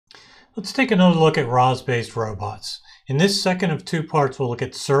Let's take another look at ROS-based robots. In this second of two parts, we'll look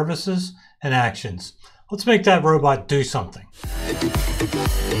at services and actions. Let's make that robot do something.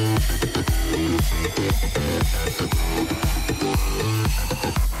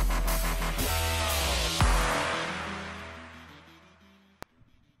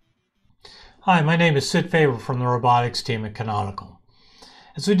 Hi, my name is Sid Faber from the Robotics team at Canonical.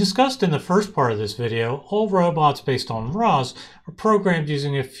 As we discussed in the first part of this video, all robots based on ROS are programmed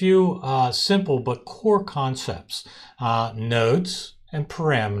using a few simple but core concepts: nodes and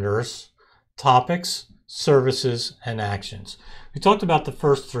parameters, topics, services, and actions. We talked about the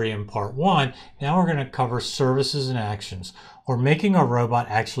first three in part one. Now we're going to cover services and actions, or making our robot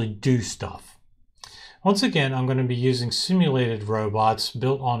actually do stuff. Once again, I'm going to be using simulated robots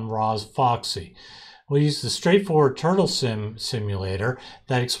built on ROS Foxy. We'll use the straightforward Turtlesim simulator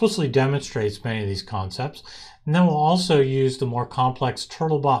that explicitly demonstrates many of these concepts, and then we'll also use the more complex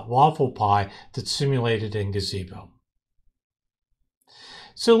Turtlebot waffle pie that's simulated in Gazebo.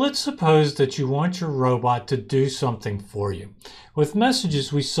 So let's suppose that you want your robot to do something for you. With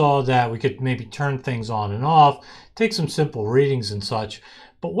messages, we saw that we could maybe turn things on and off, take some simple readings and such,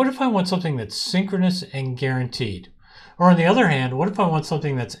 but what if I want something that's synchronous and guaranteed? Or on the other hand, what if I want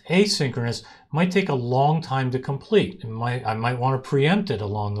something that's asynchronous, might take a long time to complete, and I might want to preempt it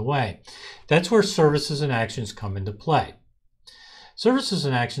along the way? That's where services and actions come into play. Services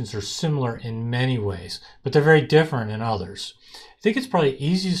and actions are similar in many ways, but they're very different in others. I think it's probably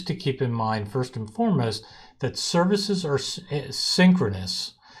easiest to keep in mind, first and foremost, that services are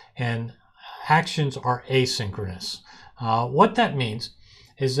synchronous and actions are asynchronous. What that means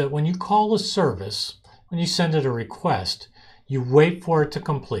is that when you call a service, when you send it a request, you wait for it to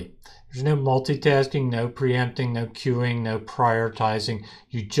complete. There's no multitasking, no preempting, no queuing, no prioritizing.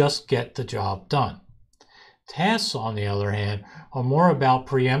 You just get the job done. Tasks, on the other hand, are more about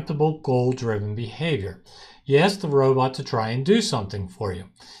preemptible, goal-driven behavior. You ask the robot to try and do something for you.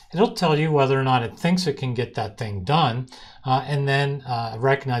 It'll tell you whether or not it thinks it can get that thing done, and then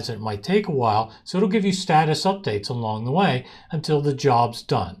recognize that it might take a while, so it'll give you status updates along the way until the job's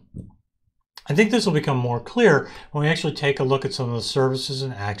done. I think this will become more clear when we actually take a look at some of the services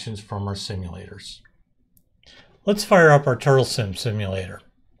and actions from our simulators. Let's fire up our Turtlesim simulator.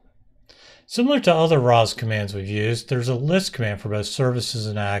 Similar to other ROS commands we've used, there's a list command for both services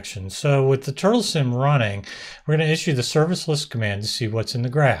and actions. So with the Turtlesim running, we're going to issue the service list command to see what's in the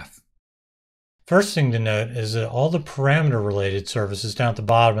graph. First thing to note is that all the parameter-related services down at the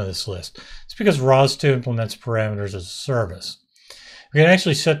bottom of this list. It's because ROS2 implements parameters as a service. We can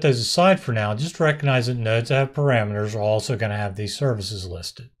actually set those aside for now. Just recognize that nodes that have parameters are also going to have these services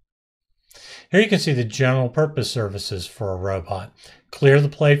listed. Here you can see the general purpose services for a robot. Clear the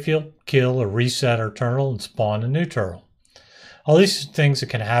playfield, kill or reset our turtle, and spawn a new turtle. All these things that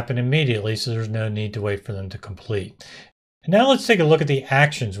can happen immediately, so there's no need to wait for them to complete. And now let's take a look at the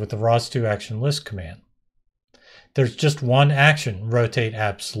actions with the ROS2 action list command. There's just one action, rotate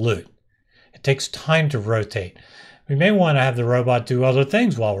absolute. It takes time to rotate. We may want to have the robot do other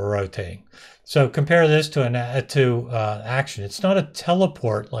things while we're rotating. So compare this to action. It's not a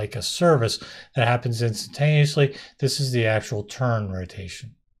teleport like a service that happens instantaneously. This is the actual turn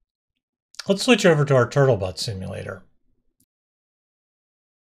rotation. Let's switch over to our Turtlebot simulator.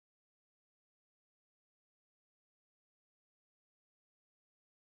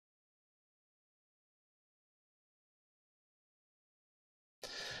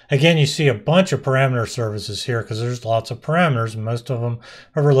 Again, you see a bunch of parameter services here because there's lots of parameters, and most of them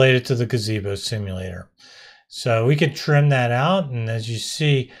are related to the Gazebo simulator. So we can trim that out, and as you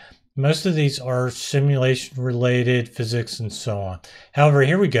see, most of these are simulation related, physics, and so on. However,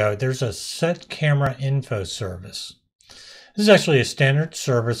 here we go. There's a set camera info service. This is actually a standard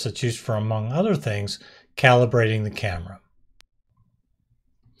service that's used for, among other things, calibrating the camera.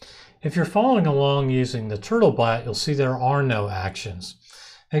 If you're following along using the Turtlebot, you'll see there are no actions.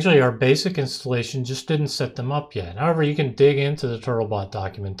 Actually, our basic installation just didn't set them up yet. However, you can dig into the Turtlebot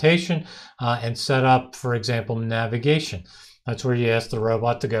documentation and set up, for example, navigation. That's where you ask the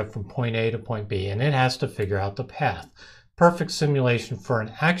robot to go from point A to point B, and it has to figure out the path. Perfect simulation for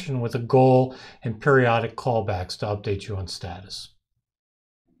an action with a goal and periodic callbacks to update you on status.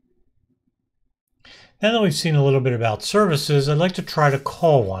 Now that we've seen a little bit about services, I'd like to try to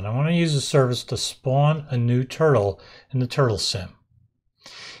call one. I want to use a service to spawn a new turtle in the Turtlesim.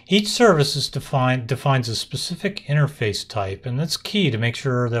 Each service defines a specific interface type, and that's key to make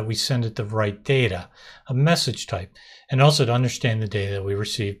sure that we send it the right data, a message type, and also to understand the data that we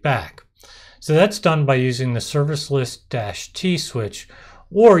receive back. So that's done by using the service list-t switch,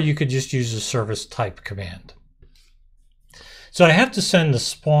 or you could just use the service type command. So I have to send the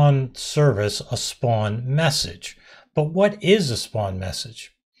spawn service a spawn message. But what is a spawn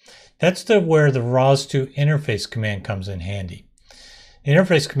message? That's where the ROS2 interface command comes in handy. The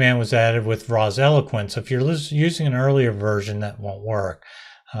interface command was added with ROS Eloquent, so if you're using an earlier version, that won't work.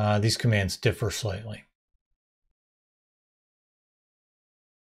 These commands differ slightly.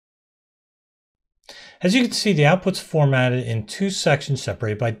 As you can see, the output's formatted in two sections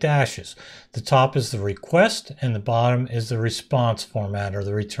separated by dashes. The top is the request, and the bottom is the response format, or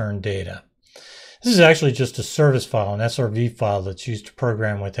the return data. This is actually just a service file, an SRV file that's used to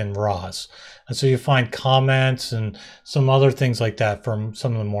program within ROS. And so you find comments and some other things like that from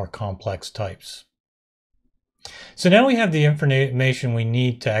some of the more complex types. So now we have the information we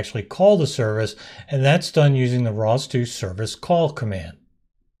need to actually call the service, and that's done using the ROS2 service call command.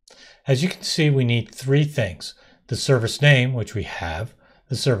 As you can see, we need three things: the service name, which we have,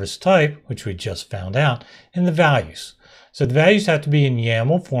 the service type, which we just found out, and the values. So the values have to be in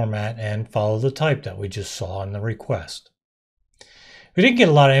YAML format and follow the type that we just saw in the request. We didn't get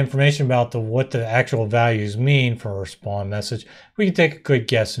a lot of information about what the actual values mean for a spawn message. We can take a good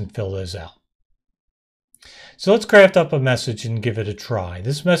guess and fill those out. So let's craft up a message and give it a try.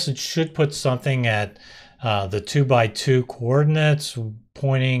 This message should put something at the 2x2 coordinates,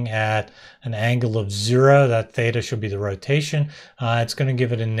 pointing at an angle of 0. That theta should be the rotation. It's going to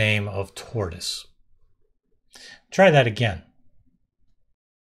give it a name of tortoise. Try that again.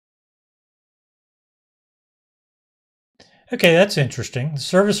 Okay, that's interesting. The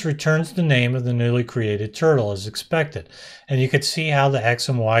service returns the name of the newly created turtle as expected. And you can see how the X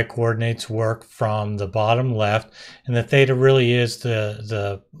and Y coordinates work from the bottom left. And the theta really is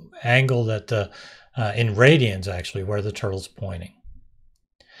the angle that in radians actually, where the turtle's pointing.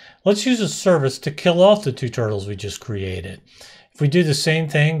 Let's use a service to kill off the two turtles we just created. If we do the same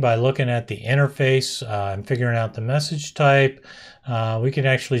thing by looking at the interface and figuring out the message type, we can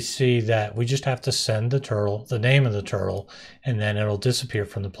actually see that we just have to send the turtle, the name of the turtle, and then it'll disappear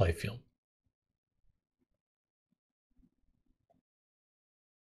from the playfield.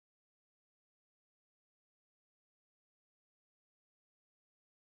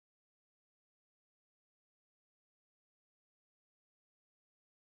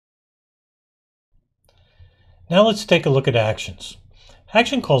 Now let's take a look at actions.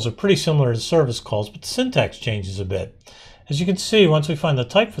 Action calls are pretty similar to service calls, but the syntax changes a bit. As you can see, once we find the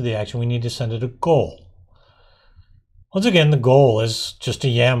type for the action, we need to send it a goal. Once again, the goal is just a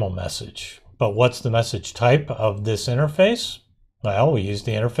YAML message. But what's the message type of this interface? Well, we use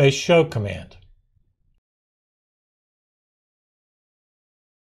the interface show command.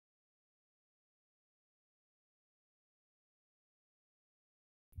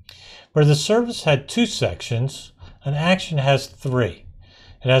 Where the service had two sections, an action has three.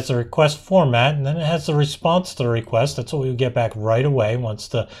 It has the request format, and then it has the response to the request. That's what we get back right away once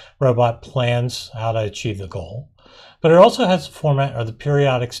the robot plans how to achieve the goal. But it also has the format of the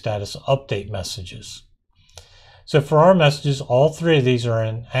periodic status update messages. So for our messages, all three of these are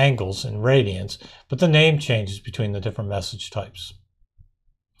in angles and radians, but the name changes between the different message types.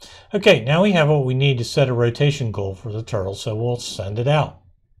 Okay, now we have what we need to set a rotation goal for the turtle, so we'll send it out.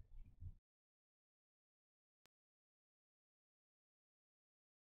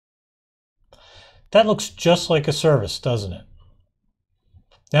 That looks just like a service, doesn't it?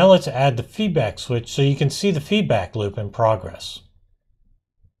 Now let's add the feedback switch so you can see the feedback loop in progress.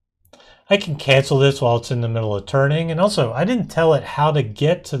 I can cancel this while it's in the middle of turning, and also I didn't tell it how to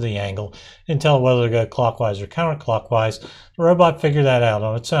get to the angle. I didn't tell it whether to go clockwise or counterclockwise. The robot figured that out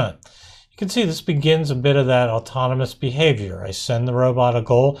on its own. You can see this begins a bit of that autonomous behavior. I send the robot a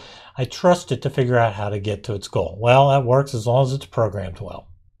goal. I trust it to figure out how to get to its goal. Well, that works as long as it's programmed well.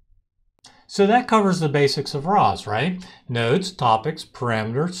 So that covers the basics of ROS, right? Nodes, topics,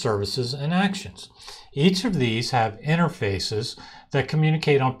 parameters, services, and actions. Each of these have interfaces that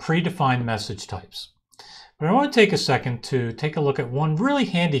communicate on predefined message types. But I want to take a second to take a look at one really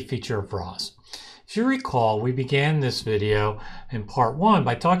handy feature of ROS. If you recall, we began this video in part 1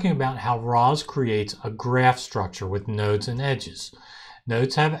 by talking about how ROS creates a graph structure with nodes and edges.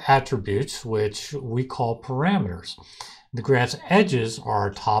 Nodes have attributes, which we call parameters. The graph's edges are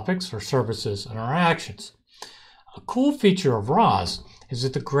our topics, our services, and our actions. A cool feature of ROS is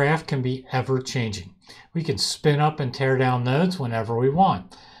that the graph can be ever-changing. We can spin up and tear down nodes whenever we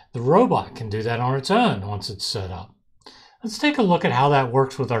want. The robot can do that on its own once it's set up. Let's take a look at how that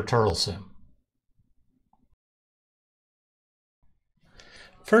works with our Turtlesim.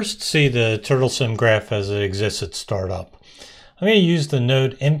 First, see the Turtlesim graph as it exists at startup. I'm going to use the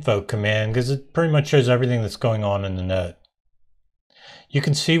node info command because it pretty much shows everything that's going on in the node. You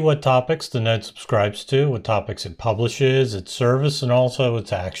can see what topics the node subscribes to, what topics it publishes, its service, and also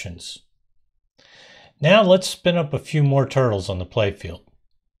its actions. Now let's spin up a few more turtles on the playfield.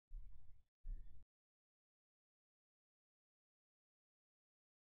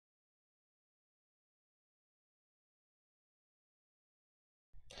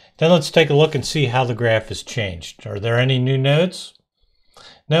 Then let's take a look and see how the graph has changed. Are there any new nodes?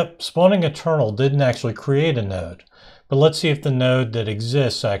 Nope, spawning a turtle didn't actually create a node. But let's see if the node that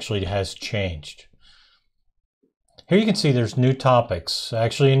exists actually has changed. Here you can see there's new topics,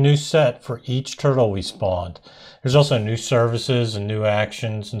 actually a new set for each turtle we spawned. There's also new services and new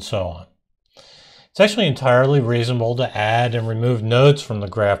actions and so on. It's actually entirely reasonable to add and remove nodes from the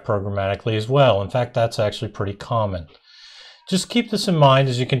graph programmatically as well. In fact, that's actually pretty common. Just keep this in mind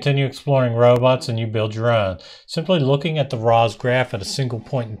as you continue exploring robots and you build your own. Simply looking at the ROS graph at a single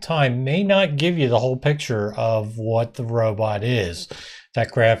point in time may not give you the whole picture of what the robot is.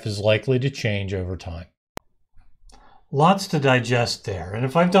 That graph is likely to change over time. Lots to digest there, and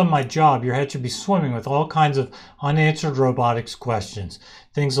if I've done my job, your head should be swimming with all kinds of unanswered robotics questions.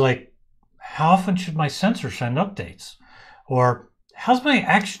 Things like, how often should my sensor send updates? Or, how's my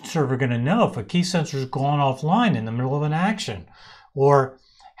action server going to know if a key sensor is gone offline in the middle of an action? Or,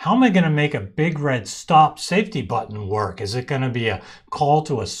 how am I going to make a big red stop safety button work? Is it going to be a call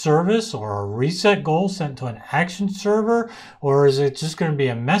to a service or a reset goal sent to an action server? Or is it just going to be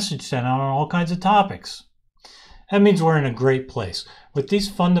a message sent out on all kinds of topics? That means we're in a great place. With these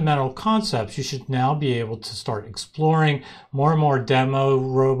fundamental concepts, you should now be able to start exploring more and more demo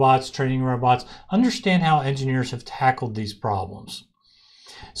robots, training robots, understand how engineers have tackled these problems.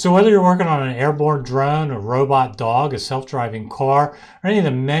 So whether you're working on an airborne drone, a robot dog, a self-driving car, or any of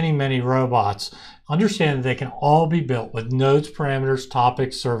the many, many robots, understand that they can all be built with nodes, parameters,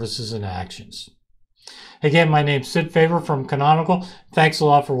 topics, services, and actions. Again, my name's Sid Faber from Canonical. Thanks a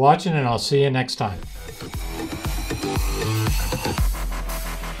lot for watching, and I'll see you next time.